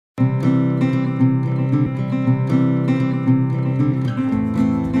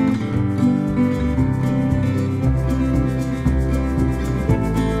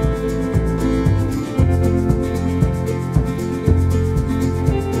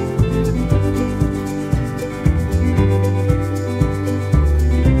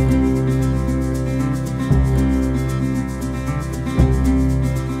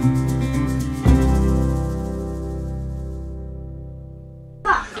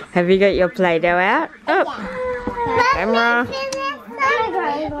Have you got your Play-Doh out? Oh, camera.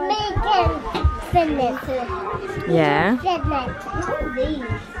 Yeah.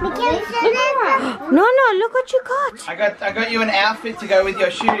 No, look what you got. I got you an outfit to go with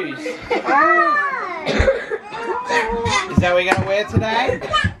your shoes. Is that what you're gonna wear today?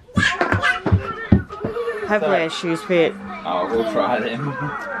 Hopefully our shoes fit. Oh, we'll try them.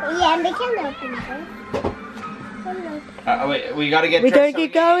 Yeah, we can open them. We gotta get We dressed gotta so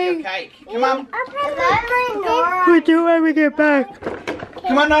get going. Your cake. Come on. We'll do it when we get back.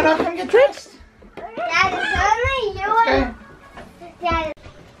 Come on, Nora, come get dressed.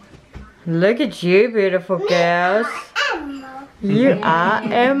 Look at you, beautiful girls. You are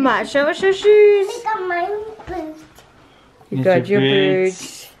Emma. Show us your shoes. You got your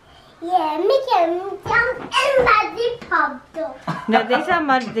boots. Yeah, we can jump in the pub though. No,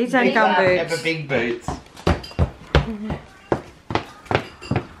 these are gum boots. They're big boots.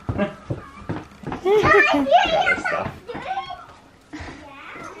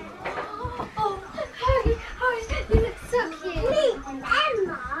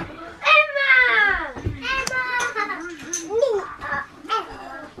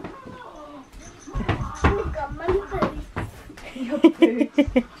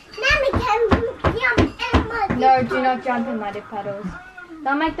 No, do not jump in muddy puddles.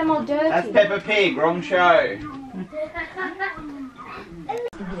 They'll make them all dirty. That's Peppa Pig, wrong show.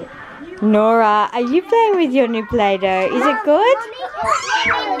 Nora, are you playing with your new Play-Doh? Is it good?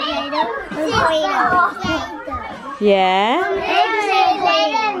 Yeah?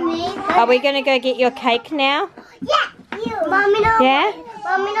 Are we going to go get your cake now? Yeah?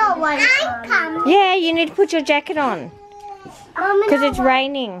 Yeah, you need to put your jacket on. Because it's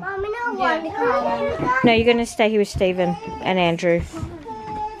raining. No, you're going to stay here with Stephen and Andrew.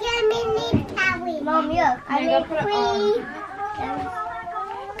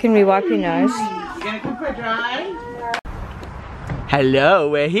 Can we wipe your nose? Hello,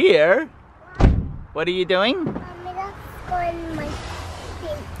 we're here. What are you doing?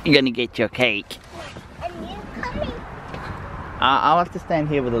 You're gonna get your cake. I'll have to stand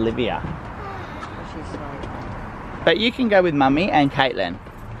here with Olivia. But you can go with Mummy and Caitlin.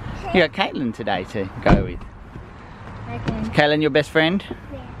 You got Caitlin today to go with. Caitlin, your best friend?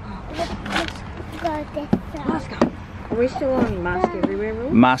 Are we still on Mask Everywhere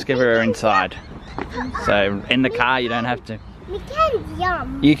rule? Mask everywhere inside. So in the car you don't have to. We can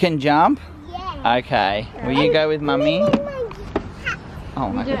jump. You can jump? Yeah. Okay. Will you go with Mummy? Oh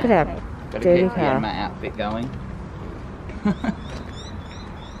my Look god. at our Gotta dirty get car. my outfit going.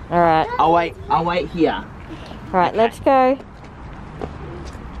 Alright. I'll wait here. Alright, let's go.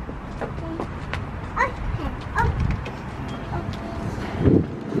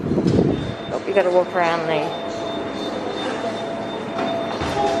 Oh, you gotta walk around there.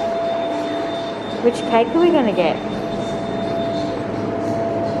 Which cake are we gonna get?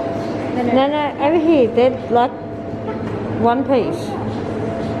 No, over here. They're like one piece.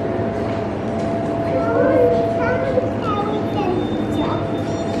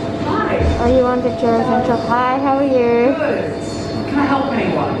 Oh, you want the Jerry's and Chop? Hi, how are you? Good. Can I help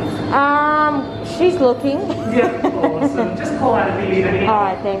anyone? She's looking. Yeah, awesome. Just call out if you need any.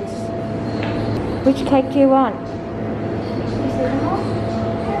 Alright, thanks. Which cake do you want?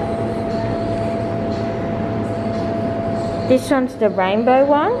 This one's the rainbow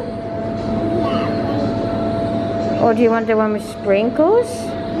one? Or do you want the one with sprinkles?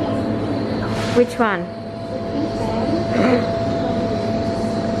 Which one?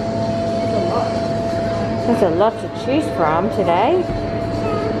 There's a lot to choose from today.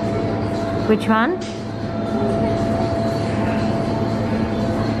 Which one?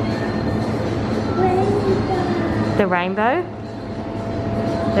 The rainbow?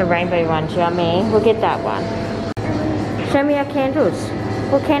 The rainbow one's yummy. We'll get that one. Show me our candles.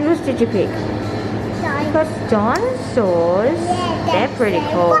 What candles did you pick? Got dinosaurs. They're pretty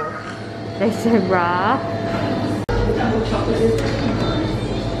cool. They're so raw.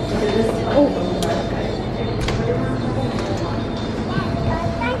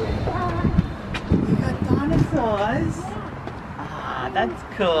 You got dinosaurs? Ah, that's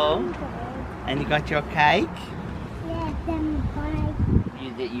cool. And you got your cake?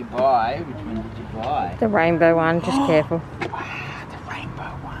 You buy? Which one did you buy? The rainbow one, just careful. Wow, the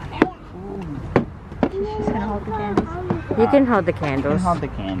rainbow one. How cool. She's gonna hold the candles. You can hold the You can candles. hold the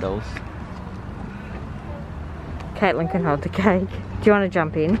candles. Caitlin can hold the cake. Do you want to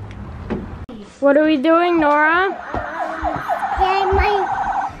jump in? What are we doing, Nora?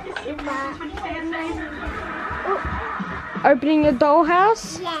 Opening your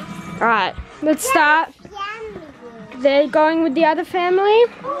dollhouse? Yes. Alright, let's start. they're going with the other family?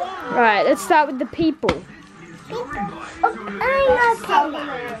 Right, let's start with the people.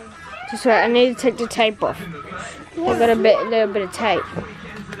 Just wait, I need to take the tape off. I've got a little bit of tape.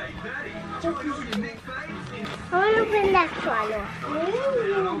 I want to open that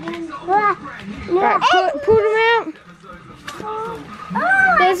one. Right, pull them out.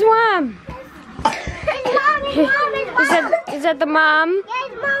 There's one. Is that the mom?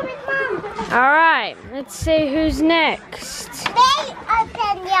 Yes, Mom, it's Mom. Alright, let's see who's next. They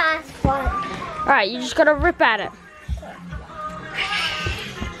open the last one. Alright, you just gotta rip at it.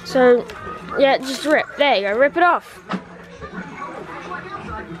 So, yeah, just rip. There you go, rip it off.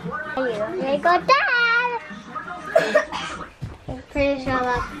 They got Dad. I'm pretty sure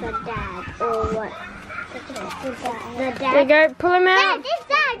that's the dad or what? The dad. There you go, pull him out. Dad, it's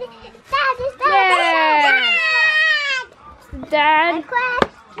Dad. Dad.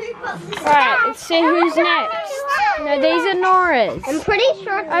 Alright, let's see who's next. No, these are NORA'S. I'm pretty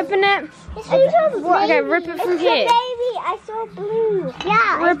sure. Open it. Okay, rip it from here. It's a baby. I saw blue.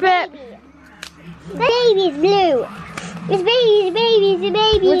 Yeah. Rip it. The baby's blue. It's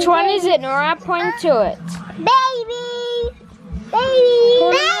baby. Which one is it, Nora? Point to it. Baby.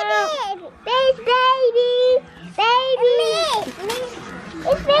 Pull it out. It's baby.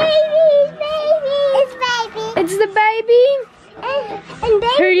 It's baby. It's the baby. And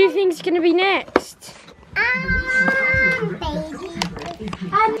baby. Who do you think's gonna be next? Baby.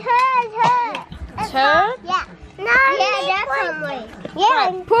 Her. It's her? Yeah. No. Yeah, definitely. Yeah.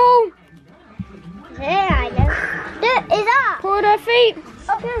 Right, pull. Yeah, I know. It's up. Pull her feet.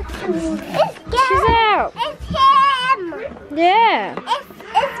 Okay. She's out. It's him. Yeah. It's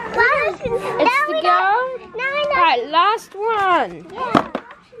close. It's the girl. No. Right, last one. Yeah.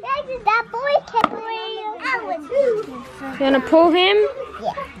 That boy can You wanna pull him?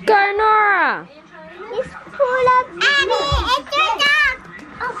 Yeah. Go, Nora. Just pull up. Abby, it's your dog.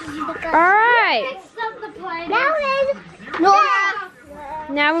 Alright. Now there's Nora.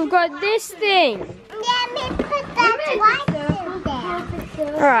 Now we've got this thing. Let me put that white in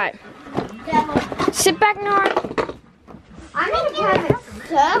there. Alright. Sit back, Nora. I'm gonna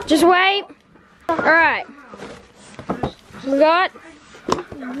have Just wait. Alright. We got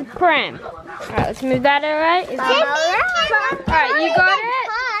the pram. Alright, let's move that away. Alright, you got it?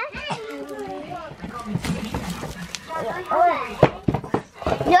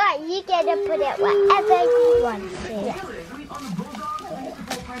 No, you get to put it wherever you want to.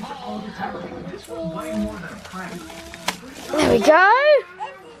 There we go.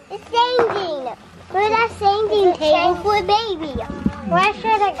 It's changing. We're that changing table for a baby. Where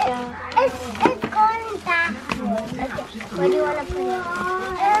should it go? It's going back. Okay. Where do you want to put it?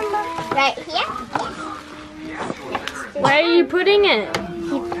 Right here? Where are you putting it?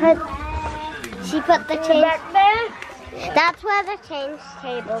 She put the change Back there? That's where the change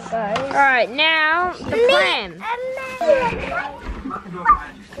table goes. Alright, now the pram. That's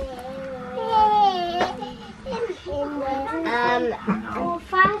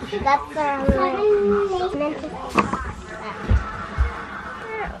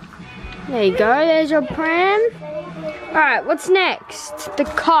There you go, there's your pram. Alright, what's next? The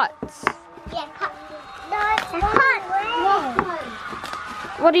cots. yeah, cut. No, it's cut.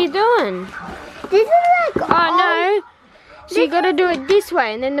 What are you doing? This is like Oh no. So you gotta do it this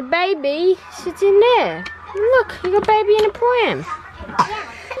way and then the baby sits in there. Look, you got baby in a pram.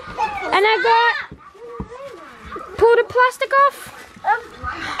 And I got pull the plastic off.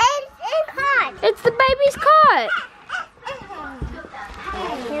 It's hot. It's the baby's cot.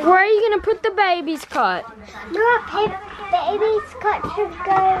 Where are you gonna put the baby's cot? No, baby's cut should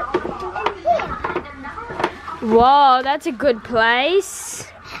go in here. Whoa, that's a good place.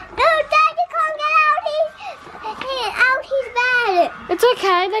 No, Daddy can't get out his bed. It's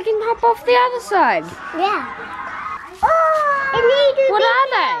okay, they can hop off the other side. Yeah. Oh, it needs to What be are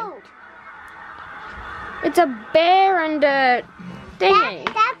built. they? It's a bear and a thingy.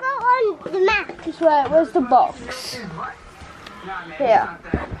 That go on the map. Where's the box? Here.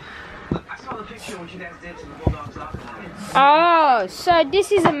 Oh, so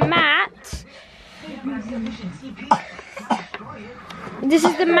this is a mat. This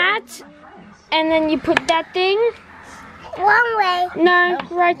is the mat, and then you put that thing. One way. No,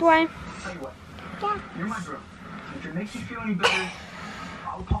 right way. You're my girl. If it makes you feel any better,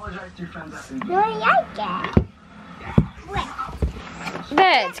 I'll apologize to your friends after the No, I like it. Wait.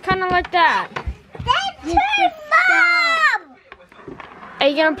 There, it's kind of like that. That's your mom. Are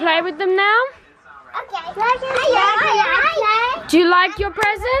you gonna play with them now? Okay. Do you like your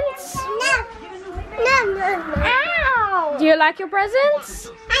presents? No. Ow. Do you like your presents?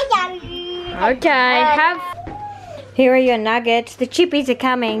 I don't. Okay, have. Here are your nuggets. The chippies are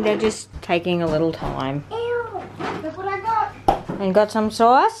coming. They're just taking a little time. Ew. Look what I got. And got some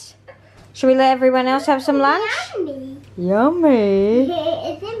sauce? Should we let everyone else have some lunch? Yummy. Yummy.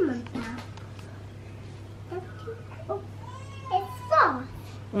 It's in my mouth. Oh, it's sauce.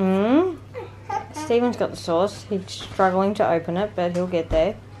 Stephen's got the sauce. He's struggling to open it, but he'll get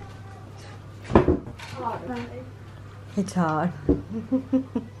there. It's hard.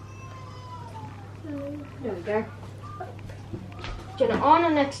 There we go. Jenna, on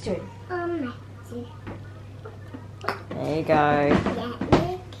or next to it? There you go.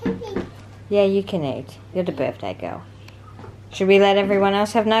 Yeah, you can eat. You're the birthday girl. Should we let everyone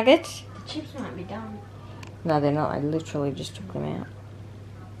else have nuggets? The chips might be done. No, they're not. I literally just took them out.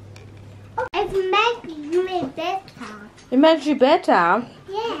 It's making me better. It makes you better.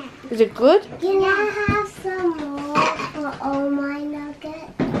 Yeah. Is it good? Can I have some more for all my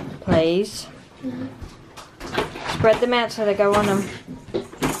nuggets? Please. Spread them out so they go on them.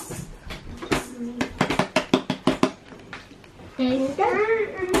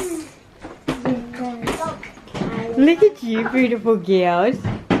 Look at you, beautiful girls.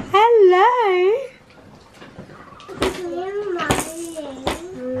 Hello.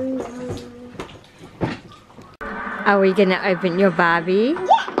 Are we going to open your Barbie?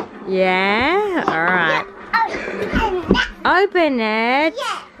 Yeah? Alright. Open it.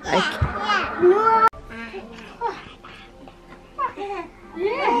 Okay.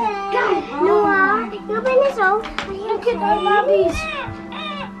 Noah, open this up. Look at my Barbies.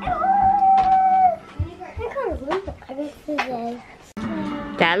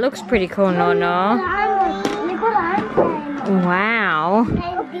 That looks pretty cool, Nono. Wow.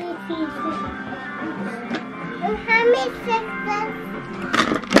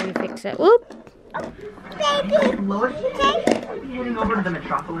 Let me fix it. Whoop. Lois, are you heading over to the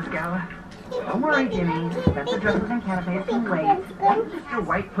Metropolis Gala? Don't worry, Jimmy. Spencer dresses and canapes can wait. Mr.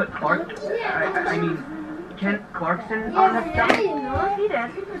 White put Kent Clarkson on the stuff. He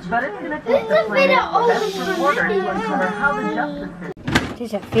did. But it's going to take the planet's best reporter to uncover how the justice system...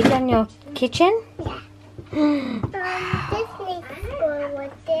 Does it fit on your kitchen?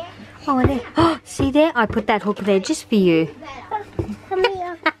 Oh, there. Oh, see there? I put that hook there just for you.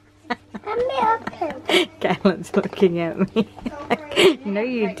 Galen's looking at me. No,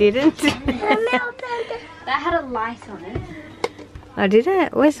 you didn't. That had a light on it. Oh, did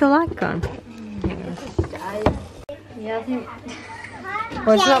it? Where's the light gone? Yeah, I think...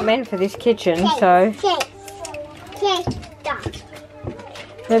 Well, it's not meant for this kitchen, so...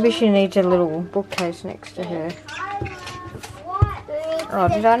 Maybe she needs a little bookcase next to her. Oh,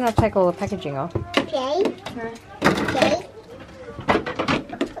 did I not take all the packaging off?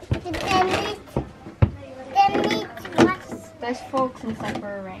 Those forks and stuff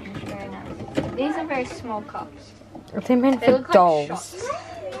are arranged very nice. These are very small cups. They're meant They for look like dolls. shots.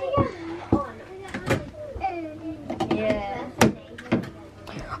 Yeah.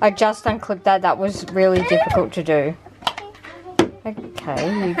 I just unclipped that. That was really difficult to do.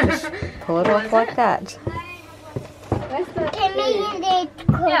 Okay, you just pull it off like that. Where's the...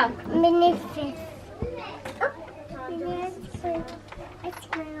 Yeah.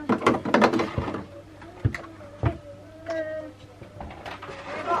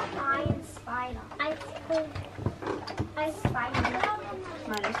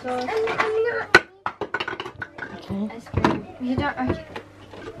 Tomato sauce. Okay. Ice cream. You don't... Okay.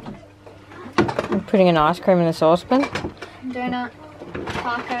 I'm putting an ice cream in a saucepan. Donut.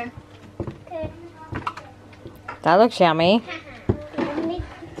 Taco. That looks yummy.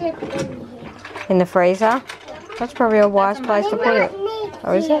 In the freezer. That's probably a wise place to put it.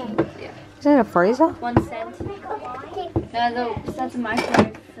 Oh, is it? Yeah. Isn't it a freezer? 1 cent. No, that's a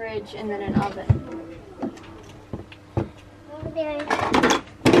microwave, fridge, and then an oven.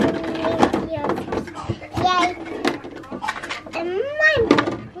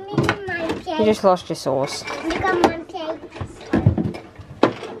 You just lost your sauce. What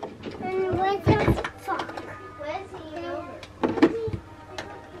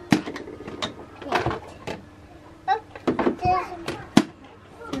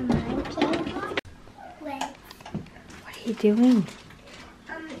are you doing?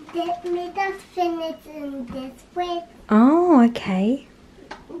 Let me just finish in this way. Oh, okay.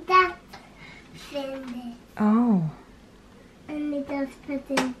 That's finished. Oh. And we just put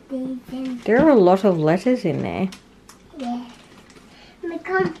in these in. There are a lot of letters in there. Yeah. We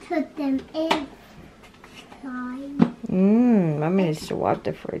can't put them inside. Mummy needs to wipe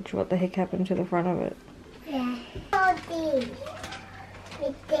the fridge. What the heck happened to the front of it? Yeah. All these.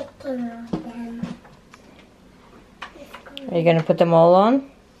 We're taking all them. Are you going to put them all on?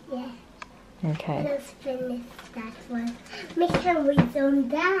 Yeah. Okay. Let's finish that one. Make sure we don't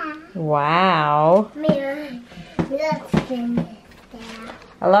die. Wow. Let's finish that.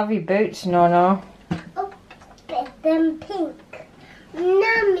 I love your boots, Nona. Oh, get them pink.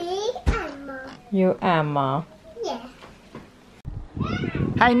 Not me, Emma. You Emma. Yeah.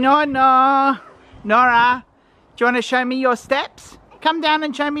 Hey, Nora. Nora, do you want to show me your steps? Come down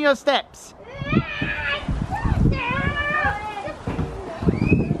and show me your steps.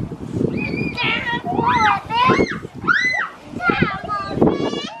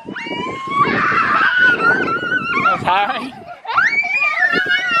 That's Harry.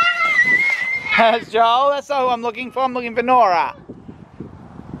 That's Joel. That's all I'm looking for. I'm looking for Nora.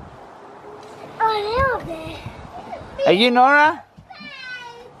 Oh, there. Are you Nora?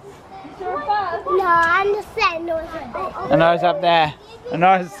 No, I understand. No, And Nora's up there. And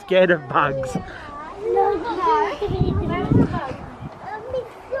Nora's scared of bugs.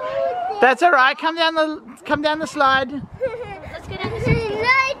 That's all right. Come down the slide. Let's go down the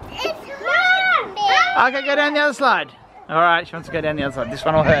slide. It's hard. Okay, go down the other slide. All right, she wants to go down the other side. This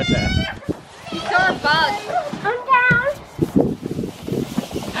one will hurt her. You saw a bug. I'm down.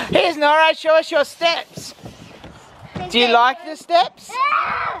 Here's Nora. Show us your steps. Do you like the steps?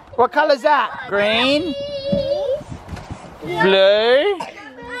 What colour's that? Green? Blue?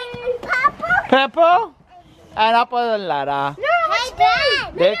 Purple? And up on the ladder. Hey,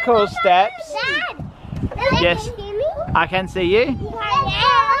 Dad. They're cool steps. Dad. Yes. Can you hear me? I can see you.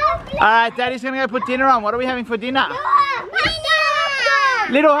 Alright, Daddy's gonna go put dinner on. What are we having for dinner?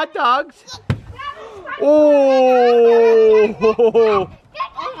 Little hot dogs? Oh!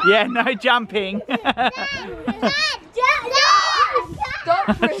 Yeah, no jumping.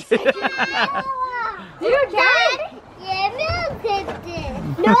 Stop for a second. You okay? Yeah, milk it.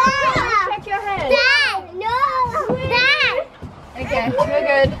 No! Check your head. Dad, no. Dad. Okay, we're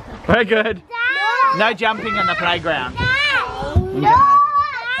good. We're good. Dad. No jumping on the playground. Dad. Okay. No. Dad.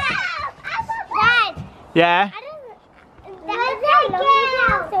 Yeah?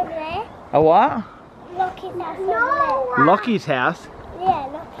 A what? Lockie's house over there. Lockie's house? Yeah,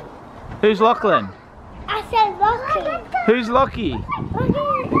 Lockie. Who's Lachlan? I said Lockie. Who's Lockie? Lockie.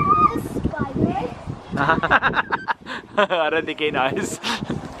 I don't think he knows.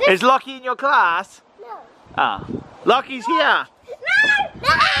 Is Lockie in your class? No. Ah. Lockie's here.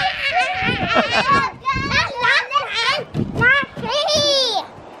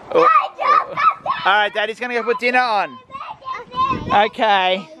 Alright, Daddy's gonna go put dinner on.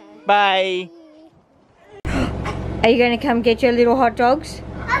 Okay. Bye. Are you going to come get your little hot dogs?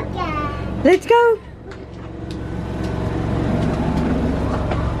 Okay. Let's go.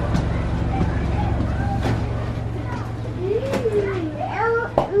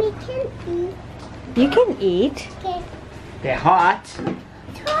 You can eat. They're hot.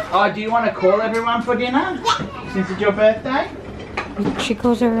 Oh, do you want to call everyone for dinner? Since it's your birthday? She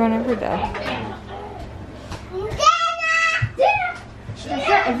calls everyone every day. It's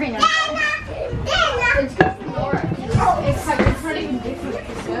not every night. It's just Nora. It's not even different.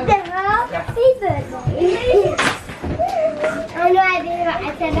 I know I did.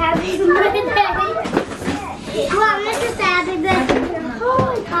 I said happy birthday. Well, Mr. Happy birthday.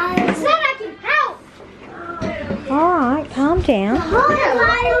 Oh, God. Said I can help. Alright, calm down.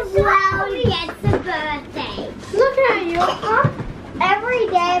 Oh, well gets a birthday. Look at you, huh? Every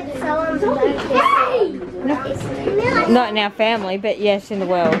day someone's birthday. Not in our family, but yes, in the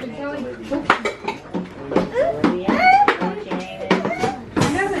world.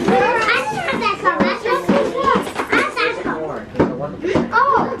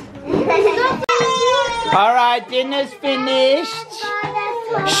 Alright, dinner's finished.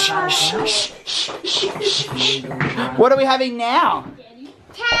 What are we having now?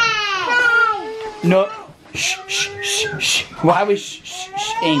 No. Why are we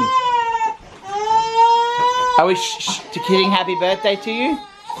shh-ing? Are we saying happy birthday to you?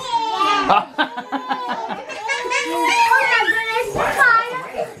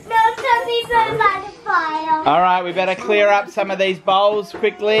 Alright, we better clear up some of these bowls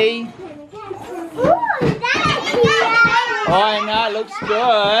quickly. Oh, I know, it looks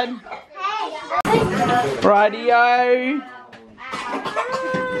good. Rightio.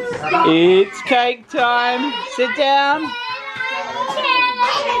 It's cake time. Sit down.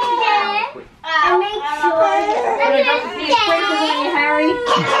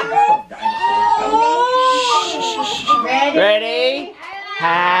 Ready?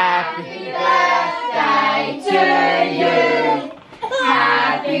 Happy birthday to you.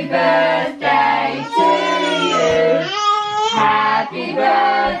 Happy birthday to you. Happy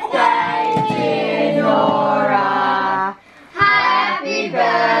birthday, dear Nora. Happy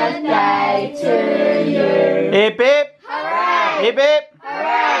birthday Hip hip. Hooray! Hip hip.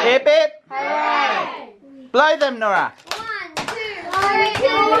 Hooray! Hip hip. Hooray! Blow them, Nora. 1, 2, 3,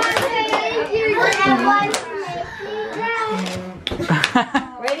 4.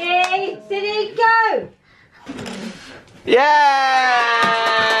 Ready, steady, go! Yay!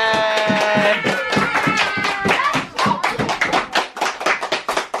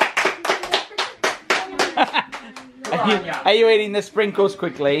 Are you eating the sprinkles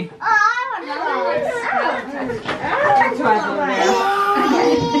quickly?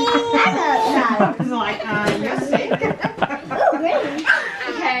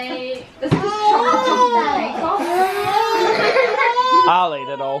 Okay, this is chocolate cake. I'll eat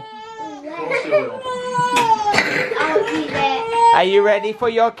it all. Are you ready for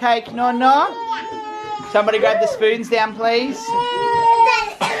your cake, Nonna? Somebody grab the spoons down, please.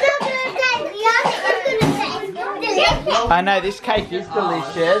 I know this cake is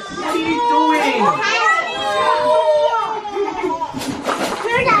delicious. What are you doing?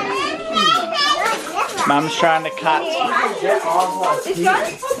 Mum's trying to cut.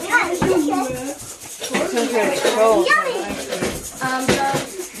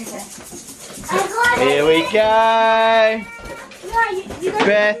 Here we go.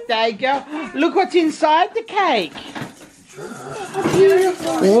 Birthday girl. Look what's inside the cake.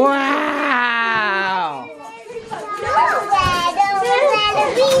 Wow.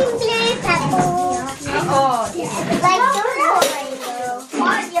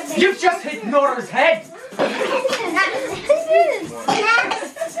 You've just hit Nora's head!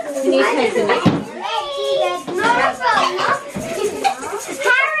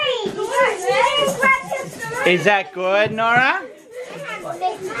 Is that good, Nora?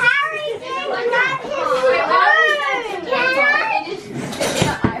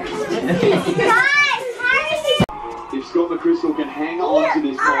 If Scott McChrystal can hang on to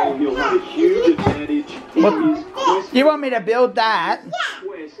this ball, he'll have a huge advantage in his quest You want me to build that?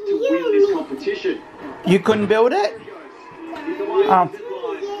 to win this competition. You couldn't build it? Oh.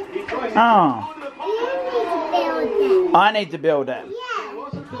 Oh. I need to build it.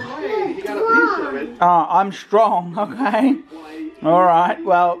 Oh, I'm strong, okay. Alright,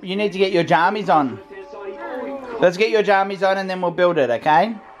 well, you need to get your jammies on. Let's get your jammies on and then we'll build it,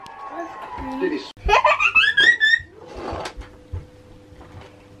 okay?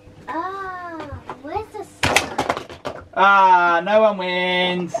 Ah, no one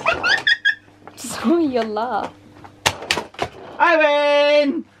wins. Saw your laugh. I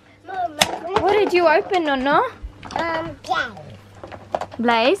win! What did you open, Nonna?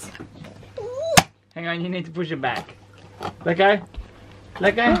 Blaze? Hang on, you need to push it back. Let go.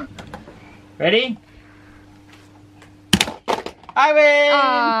 Let go. Ready? I win!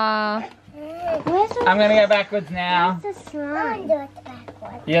 I'm gonna go backwards now.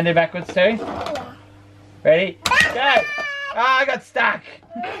 You gonna do backwards too? Ready? Go! Oh, I got stuck.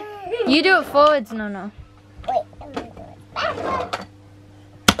 You do it forwards, Nonna.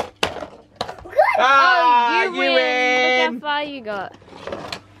 Ah, you you win. win. Look how far you got.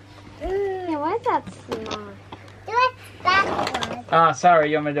 Why is that small? Do it backwards. Oh, sorry,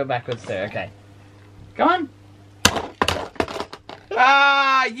 you want me to do it backwards too? Okay. Go on.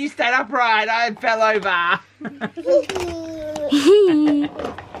 Ah, you stayed upright. I fell over.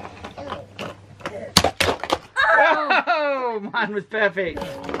 Oh, mine was perfect.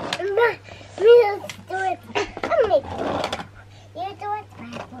 You do it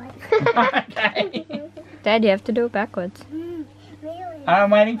backwards. Okay. Dad, you have to do it backwards. I'm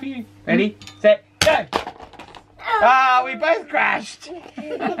waiting for you. Ready, set, go. Ah, we both crashed. How do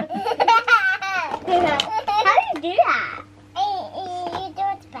you do that? You do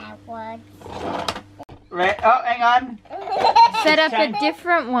it backwards. Oh, hang on. Set up a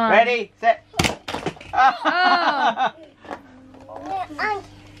different one. Ready, set. Oh.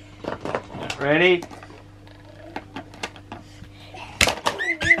 Ready.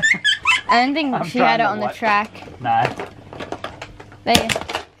 I don't think I'm she had trying it to on the watch. track. No. There.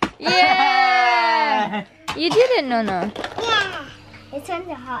 Yeah! You did it, Nonna. Yeah. This one's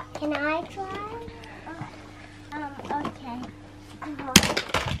hot. Can I try? Okay.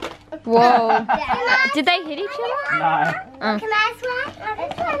 Whoa. Did they hit each other? No. Oh. Can I slide?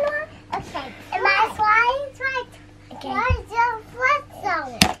 Okay. Am I sliding? Right. Okay. Where's your foot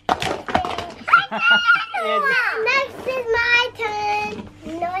on it? Next is my turn.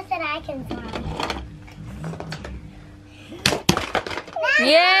 Noah said I can slide.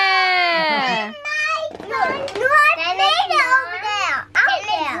 Yeah! Noah's feet over there. Out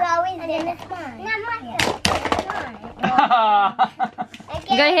there. And then it's mine. Not my turn.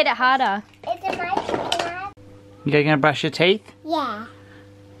 You gotta hit it harder. Is it my turn? You gonna brush your teeth? Yeah.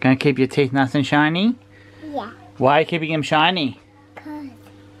 Gonna keep your teeth nice and shiny? Yeah. Why are you keeping him shiny? Because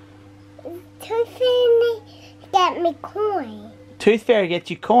Tooth Fairy get me coin. Tooth Fairy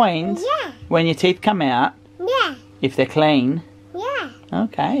gets you coins Yeah. when your teeth come out, Yeah. if they're clean. Yeah.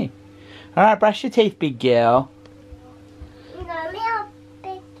 Okay. Alright, brush your teeth, big girl. Little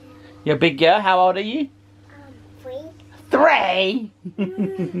big You're a big girl. How old are you? 3. 3!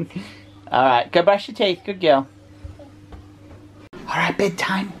 Alright, go brush your teeth. Good girl. Alright,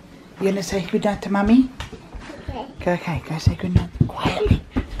 bedtime. You gonna say good night to Mummy? Okay, go say good night. Quietly.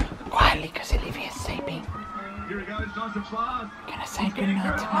 Quietly, because Olivia's sleeping. Here it goes, nice and fast. Gonna say good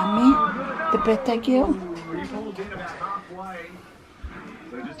night to Mummy? The birthday girl? He pulled in about halfway.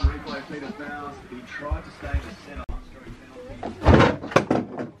 So just the replay feed us now. He tried to stay in the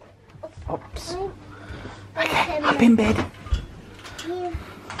centre. Oops. Okay, up in bed.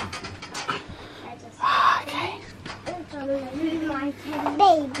 Okay.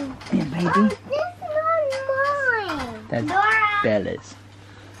 Baby. Yeah, baby. This is not mine. That's Nora. Bella's.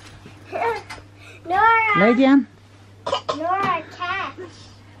 Nora. Lay down. Nora, catch.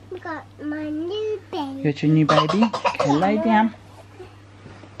 We got my new baby. Got your new baby. Okay, lay down.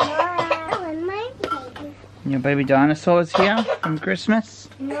 Nora. And my baby. Your baby dinosaur's here from Christmas.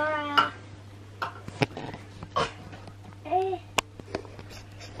 Nora.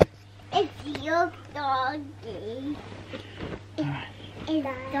 It's your doggy. It's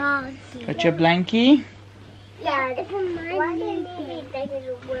doggy. Got your blankie. Yeah, it's my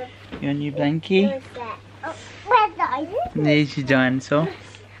baby. Your new blankie. Where's that? Oh, where's that? There's your dinosaur.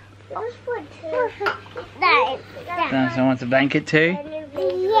 What's for two? That. Dinosaur wants a blanket too.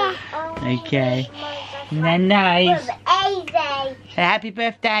 Yeah. Okay. Isn't that nice? Easy. Say happy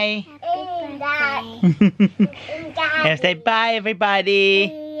birthday. Easy. And say bye, everybody.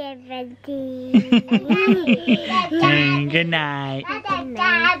 Good night. That's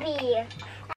Daddy.